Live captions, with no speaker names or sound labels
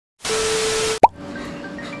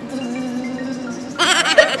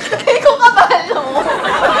kabalo.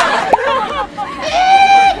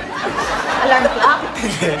 Alarm clock?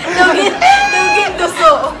 Dugin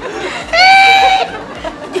duso.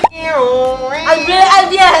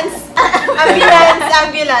 Ambulance.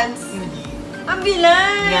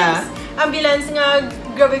 Ambulance nga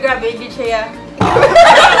grabe gid siya.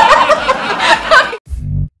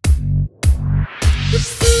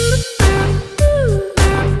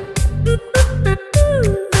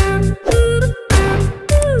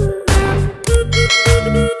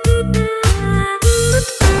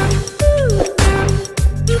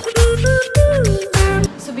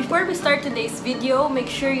 Today's video, make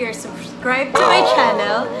sure you're subscribed to my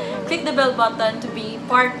channel, click the bell button to be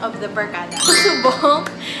part of the Barkada. Subong,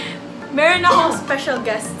 meron akong special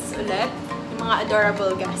guests ulit, yung mga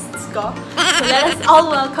adorable guests ko. So let us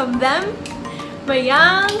all welcome them,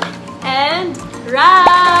 Mayang and Ralph!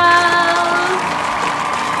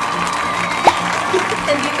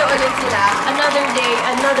 Nandito ulit sila. Another day,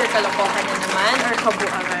 another kalokohan na naman, or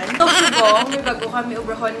kabuangan. So subong, may bago kami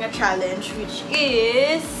ubrahon nga challenge, which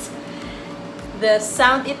is the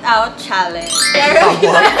Sound It Out Challenge. Pero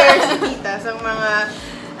i-compare si Tita sa mga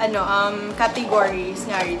categories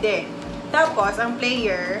nga rin. Tapos, ang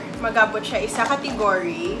player, magabot siya isa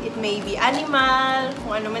category. It may be animal, kung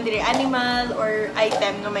ano man dire, animal or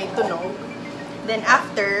item na may tunog. Then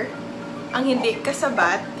after, ang hindi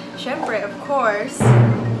kasabat, syempre, of course,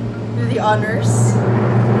 the honors.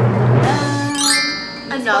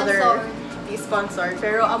 Another sponsor,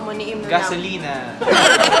 pero amo ni Imnon gasolina.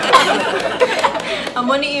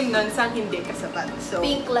 Amo ni Imnon sang hindi kasapat. So,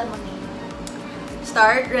 pink lemonade.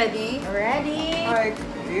 Start, ready? Ready. Like,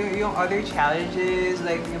 yung other challenges,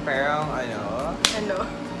 like, yung parang, other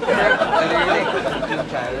like, yung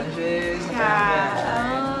challenges.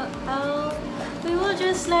 Yeah. We will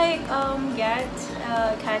just, like, get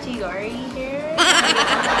a category here.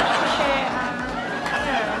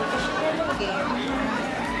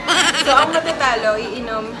 So, ang matatalo,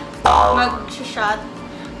 iinom, mag-shot.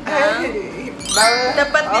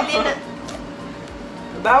 Dapat din na...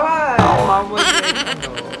 Bawal! Mamon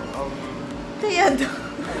Kaya doon.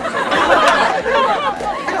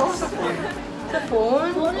 Sa phone. Sa phone?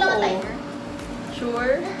 Phone lang ang timer.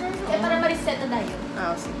 Sure? Kaya para ma-reset na tayo.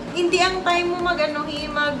 Sige. Hindi ang time mo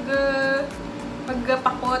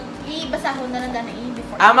magpakot. I-basahon na lang na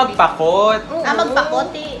before. Magpakot? Magpakot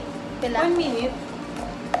eh. 1 minute.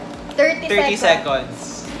 30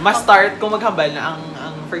 seconds. Mas-start kung maghambal na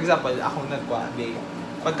for example, akong nagkuha,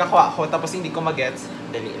 pagkakuha ko, tapos hindi ko mag-gets,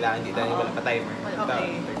 dali lang, hindi tayo wala pa timer.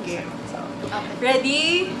 Okay.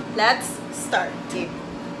 Ready? Let's start. Game.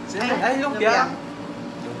 Ay, lumpia.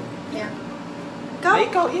 Yeah. Ay,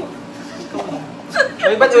 ikaw.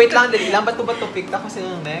 Wait, but wait lang, dali lang. Ba't ko ba ito pick? Ako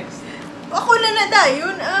silang next? Ako na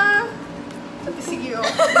dayon. Sige,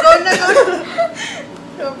 Go na.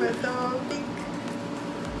 Roberto, pick.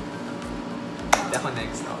 Ako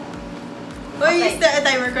next. Uy,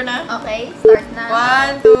 timer ko na? Okay, start na.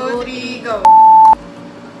 1, 2, 3, go.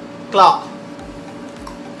 Clock.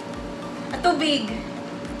 Tubig.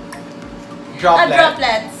 Droplet.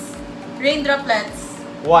 Droplets. Rain droplets.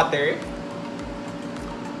 Water.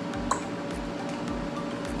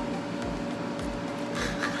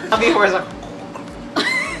 Before sa...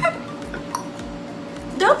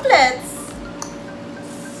 Droplets.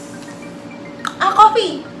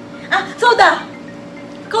 Coffee. Soda.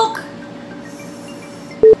 Coke.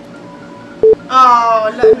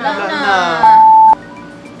 Wala na.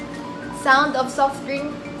 Sound of soft drink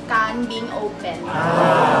can being open.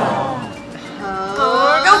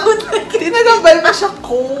 Tinagambal pa siya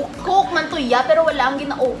Coke. Coke man to pero wala ang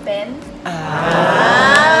gina-open.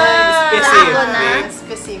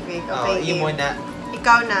 Specific. Okay, imo na.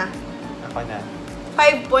 Ikaw na. Ako na.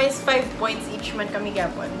 5 points each man kami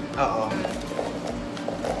gapon. Oo.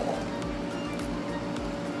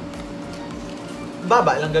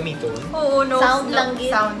 Baba lang gamiton? Oo, no. Sound lang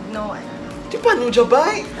gid. Sound, no. Di pa, no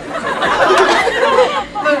jabay?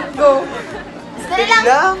 Go. Dali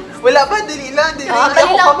lang. Wala pa, dali lang. Dali lang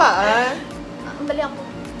ako kamaan. Bali ako.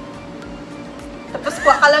 Tapos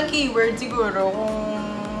kuha ka lang keyword siguro kung...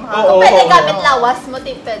 Oo. Pwede gamit lawas mo,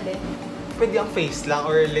 pwede. Pwede ang face lang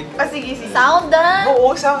or like... Sige. Sound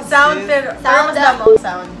Oo, sound. Sound, pero mas lamang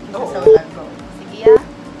sound. Sound lang, go. Sige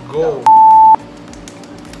Go.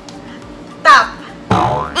 Tap.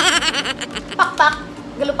 Pakpak.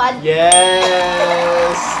 Galupad.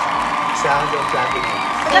 Yes! Sound of clapping.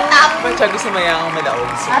 Tap. Mancha gusto mayang malaon.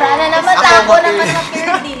 Ara na naman, ako naman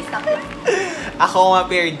ma-PRD. Ako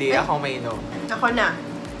ma-PRD, ako mainom. Ako na.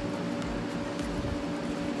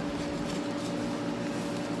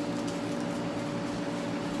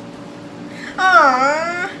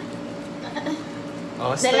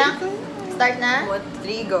 Oh, Dahil lang. start. Start na? 1,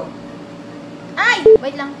 3, go. Ay!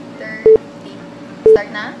 Wait lang. 30. Start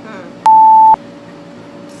na?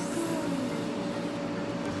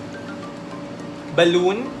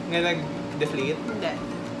 Balloon nga nag-deflate. Hindi.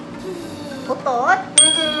 Putot?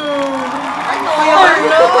 Ano?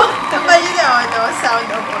 Ano? Kapal yun ano? Sound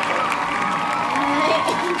of auto.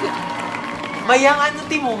 Mayang ano,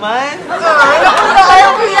 timuman. Ayaw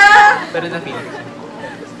ko yan! Pero na-feel.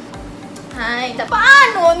 Ay,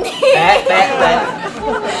 paano ni?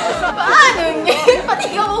 Paano ni? Pati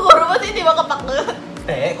ka mukuro mo, hindi makapakot.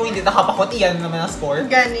 Kung hindi nakapakot, iyan naman ang score.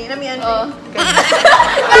 Gani, namihan Oh.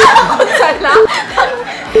 Sala.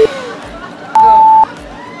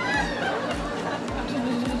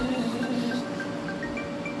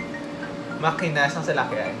 Makinas ang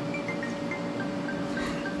salakyan.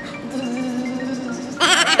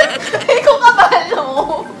 Ikaw kabalo.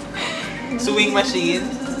 Swing machine.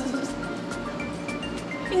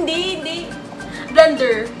 Hindi.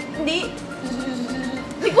 Blender. Hindi.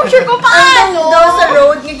 Hindi ko sure kung paano. Daw sa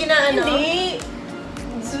road nga ginaano. Hindi.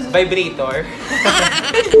 Vibrator.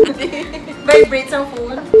 Vibrates ang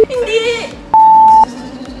phone. Hindi.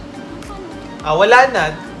 Wala na.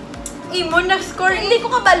 Imo, na-score. Hindi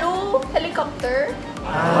ko kabalo. Helicopter.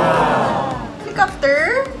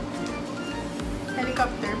 Helicopter?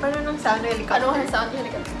 Helicopter? Paano nang sound helicopter? Ano ang sound yung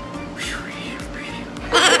helicopter?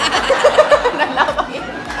 Nalabang yun.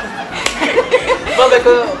 Bagay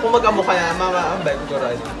ko, kung mag-amo ka na, mamambay ko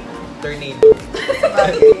rin. Tornado.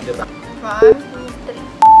 Diba? 1, 2,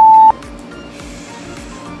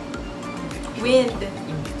 3. Wind.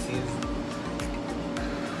 Indexes.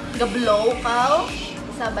 Gablow ka.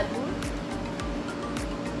 Sa balloon.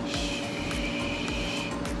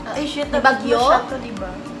 Ay, shit. May bagyo? Shot to,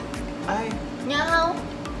 diba? Ay. Nyaw.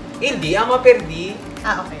 Hindi, ang maperdi.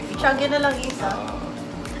 Okay. Ichagyan na lang isa.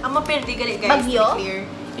 Ang mapirdi gali, guys. Bagyo? To be clear,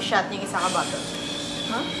 i-shot niya isa ka bottle.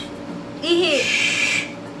 Huh? Ihi.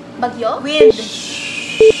 Bagyo? Wind.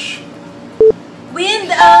 Wind.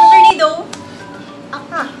 Tornado.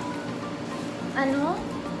 Aka. Ano?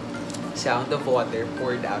 Sound of water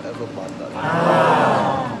poured out of a bottle.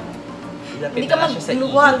 Hindi ka Blue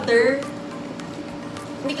water.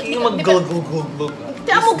 Hindi ka, Hindi mag-glug-glug-glug.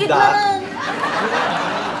 Kaya mo gitna na.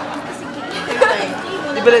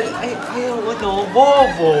 Di ba lang, ayaw, ano,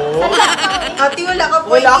 bobo. Ate, wala ka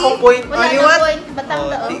point. Wala akong point. Wala Only na what? point. Batang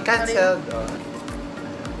Oh, daon. cancelled. Oh.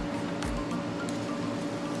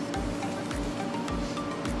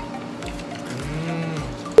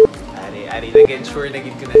 Ari, nag-ensure na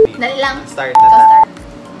gid ko na di. Dali lang. Start Ikaw na ta. start.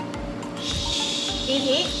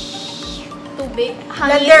 Ihi. Tubig.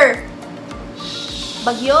 Hangin. Blender.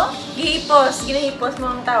 Bagyo. Gihipos. Ginahipos mo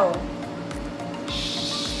ang tao.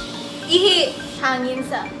 Ihi. Hangin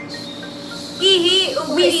sa... Ihi.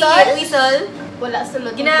 Whistle? Whistle. Wala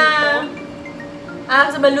sulod Gina...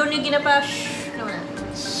 sa balloon yung ginapa. Ano na?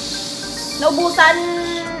 Naubusan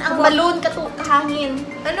ang balloon kahangin.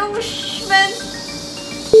 Anong man?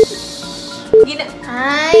 Gina...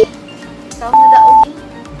 Ay! Ikaw na daog eh.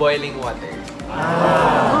 Boiling water.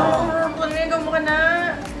 Pagnigaw mo ka na.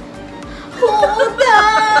 Huda!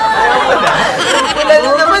 Wala na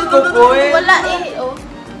naman ko po eh. Wala eh. Oh.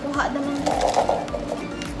 Kuha naman.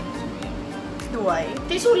 Duway.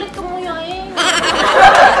 Tisulit ka mo yan eh.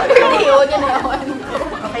 Hindi, huwag yan naman.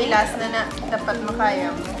 Okay, last na. Dapat makaya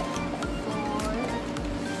mo.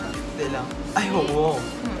 Hindi lang. Ay, oo.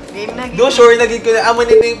 Game na. Do sure, naging ko na. Amo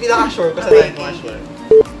nito yung pinaka-sure ko sa lahat mga sure.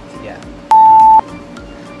 Yeah.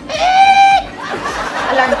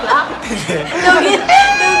 Alarm clock? Dugin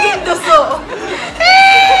duso.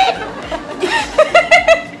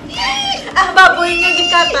 Baboy nga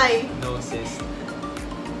gikatay. No, sis.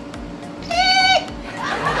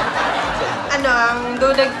 Ano, ang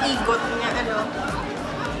do nag-igot nga, ano.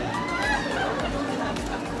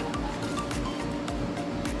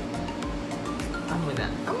 Amo na.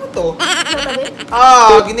 Amo to. Sabi?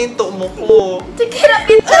 Gininto mo ko. Sige na,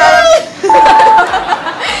 pizza!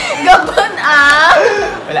 Gabon ah!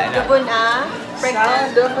 Wala na. Gabon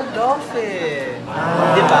pregnant. Sound of a dolphin.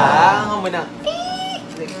 Diba? Ang amo na.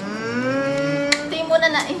 Tingin mo na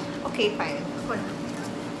na eh. Okay, fine. Ako na.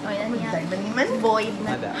 O yan yan. Ba naman? Void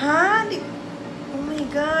na. Mada. Ha? Oh my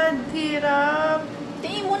God, hirap.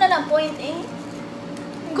 Tingin mo na na point eh.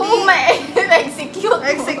 Kung ma-execute mo.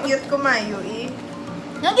 Execute ko mayo eh.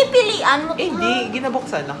 Nagipilian mo. Hindi,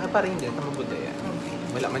 ginabuksan lang. Kaya parang hindi. Tama ba yan?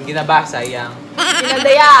 Wala man ginabasa yang.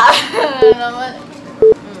 Pinadaya. Naman.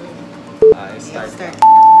 Start. Start.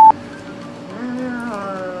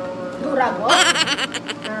 Durago?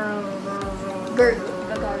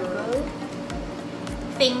 Gargle?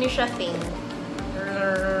 Thing ni siya, thing.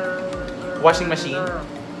 Washing machine.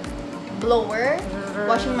 Blower.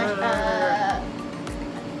 Washing machine.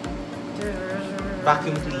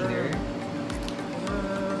 Vacuum cleaner.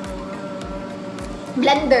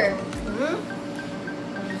 Blender.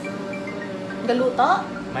 Galuto.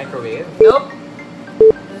 Microwave. Nope.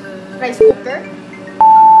 Rice cooker.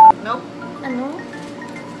 Nope. Ano?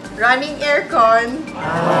 Running aircon.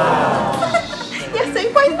 Yes, I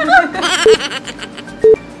point na. Are.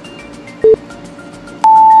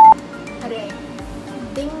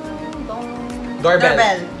 Ding dong.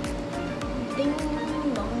 Doorbell. Ding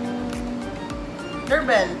dong.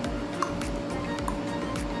 Doorbell.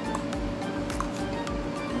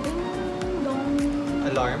 Ding dong.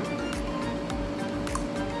 Alarm.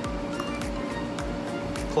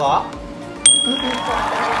 Clock.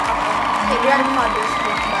 Kay grandmother's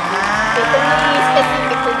book ba? Ito ni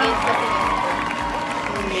specific to get pati yun.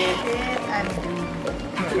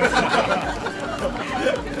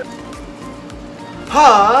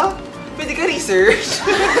 Ha? Pwede ka research?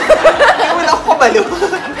 Kaya wala ako kabalo.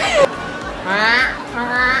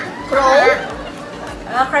 Crow?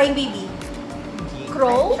 Crying baby.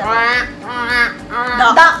 Crow?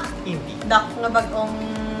 Duck. Duck. Hindi. Duck nga bagong...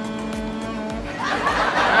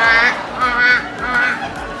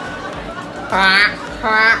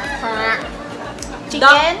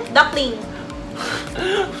 Chicken? Duckling.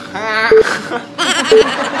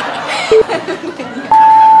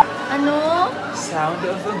 Ano? Sound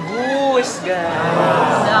of a goose,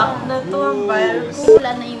 guys. Duck na to ang Goose.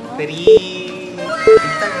 Wala na imo. 3.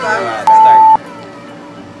 Start. Start.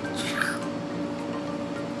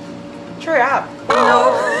 Cheer up.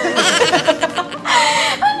 No.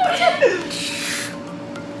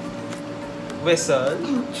 Whistle.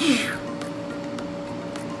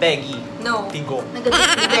 Peggy. No. Tigo. Hindi.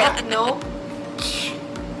 No.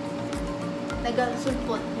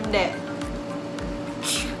 Nagasulpot. Hindi.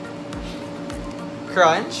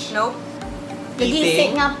 Crunch. Nope.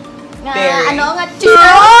 Nagising nga. Nga, Berry. ano nga,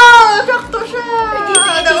 Oh! Sakto siya!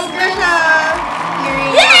 Nagising Daog na siya!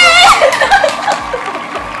 Hearing.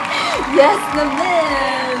 Yes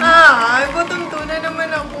naman! Ay, patuntunan naman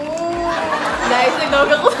ako. Guys,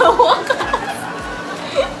 nagawag ako sa wakas.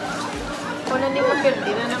 Kung hindi mo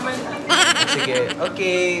pwede na naman. Sige.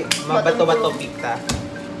 Okay. Mabato-bato pikta.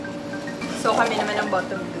 So, kami naman ang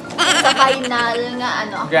bottom two. Sa final nga,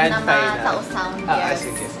 ano, ako Grand na final. matao sound.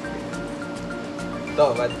 Sige. Sige.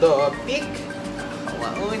 Bato-bato pik.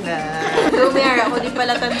 Mauna. Lumera, ako di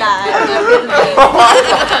pala tandaan.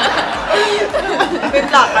 May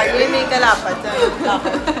plakar. Yun may kalapat sa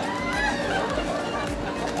plakar.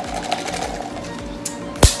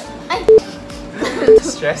 Ay!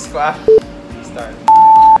 Stress ko ah. Start.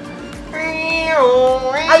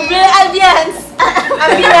 Ambulance!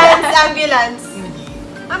 Ambulance! Hindi.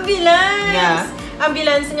 Ambulance! Nga.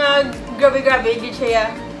 Ambulance nga, grabe, di siya.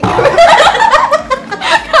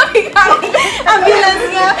 Ambulance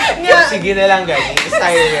nga. Sige na lang, gani.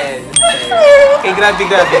 Siren. Okay, grabe.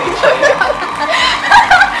 Siya.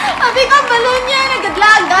 Sabi ko, balon niya,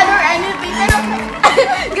 nagaglagan or anything. Pero,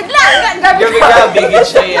 gaglagan, Grabe, gid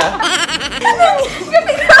siya.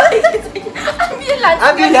 Grabe.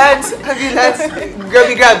 Ambulance. Ambulance.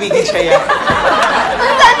 Grabe, gid siya.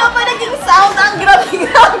 Ano pa naging sound ang grabe.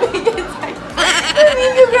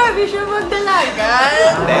 Medyo grabe siya magdalagan.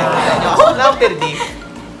 Hindi. Ako na ang perdi.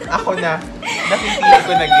 Ako na. Napipili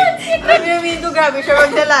ko na gid. Medyo grabe siya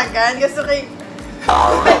magdalagan. Gusto kay...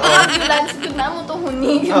 Ambulance, kung na mo to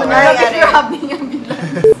huni. Oo. Grabe yung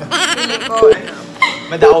ambulance. Pili ko, ano.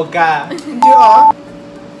 Madaog ka. Hindi oh.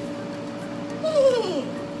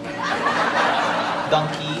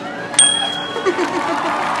 Donkey.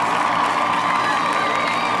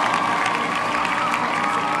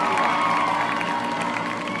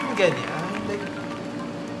 Ganyan.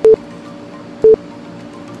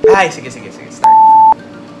 Ay, sige. Start.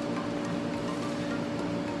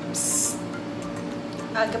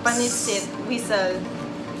 Agapanisit, whistle,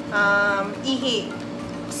 ihi.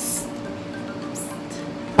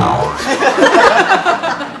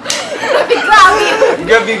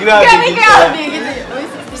 Grabe.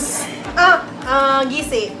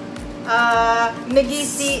 Gisi.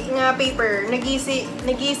 Nagisi nga paper. Nagisi,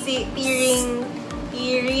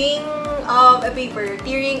 tearing of a paper.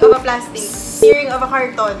 Tearing of a plastic. Tearing of a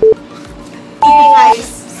carton. Tearing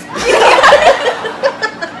ice.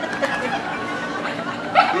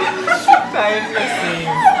 Time kasi.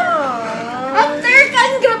 After kan,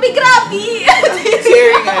 grabe.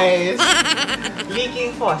 Tearing eyes.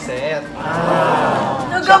 Leaking faucet.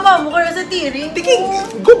 Nagama mo ka na sa tearing. Tiking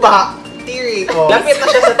guba. Teary. Oh. Lapit na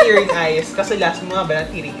siya sa tearing eyes. Kasi last mo nga ba na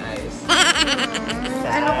tearing eyes?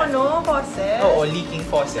 Ano ko no? Faucet? Oo, leaking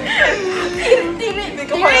faucet. Tearing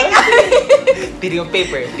Tearing of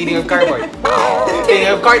paper. Tearing of cardboard. Tearing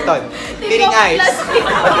of carton. Tearing eyes.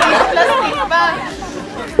 Plastic ba?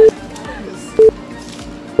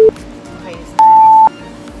 Okay.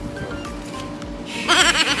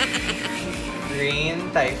 Rain,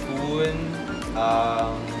 typhoon,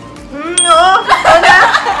 No! Ano na?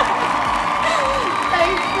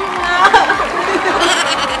 Typhoon na.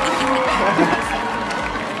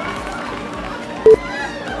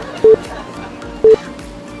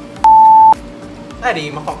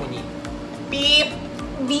 Ari, makakuni. Beep!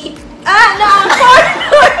 Beep. Ah! No! Horn!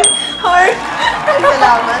 Horn!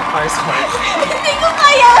 Salamat. Horse. Hindi ko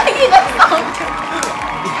kaya magiging sound.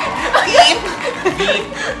 Beep! Beep!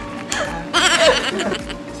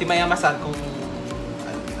 Si Maya Masan kung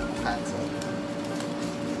cancel.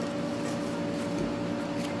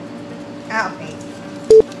 Okay.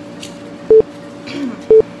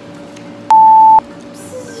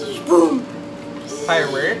 Boom!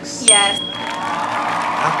 Fireworks? Yes.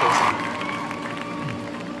 Okay, sige.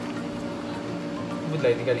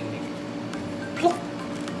 Budlay, di galing Nick.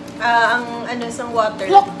 Ang ano sa water.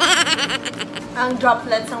 Ang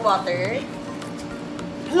droplets ng water.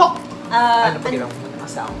 Ano pa ginang mga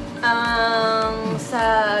sound? Sa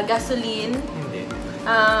gasoline. Hindi.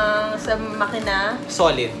 Sa makina.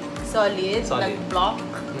 Solid. Solid. Solid. Block.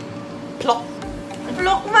 Plok!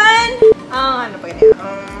 Block man! Ano pa yun?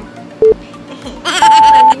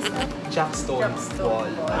 Jackstone wall.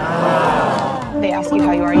 They ask you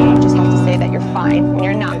how you are, you just have to say that you're fine when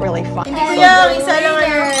you're not really fine. Hindi ko Kuya, yung isa lang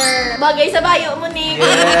ano. Bagay sa bayo mo, Nick.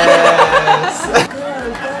 Yes!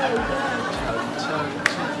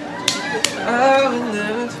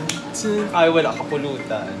 Ay, wala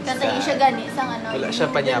kapulutan. Kantahin siya gani sa ano. Wala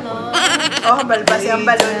siya panyapon. Oh, balbas yung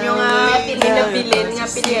balon yung pinabilin nga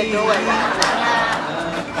pilyedo. Wala.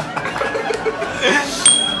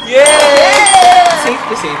 Yes! Safe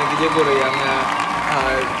to say, nagiguro yung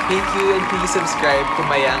thank you and please subscribe to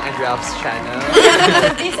Mayang and Ralph's channel.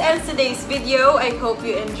 This ends today's video. I hope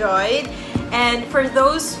you enjoyed. And for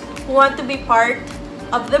those who want to be part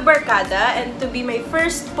of the Barkada and to be my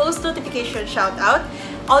first post notification shout out,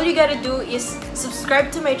 all you gotta do is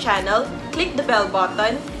subscribe to my channel, click the bell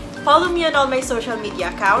button, follow me on all my social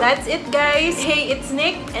media accounts. That's it, guys. Hey, it's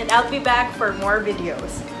Nick, and I'll be back for more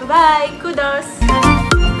videos. Bye-bye! Kudos!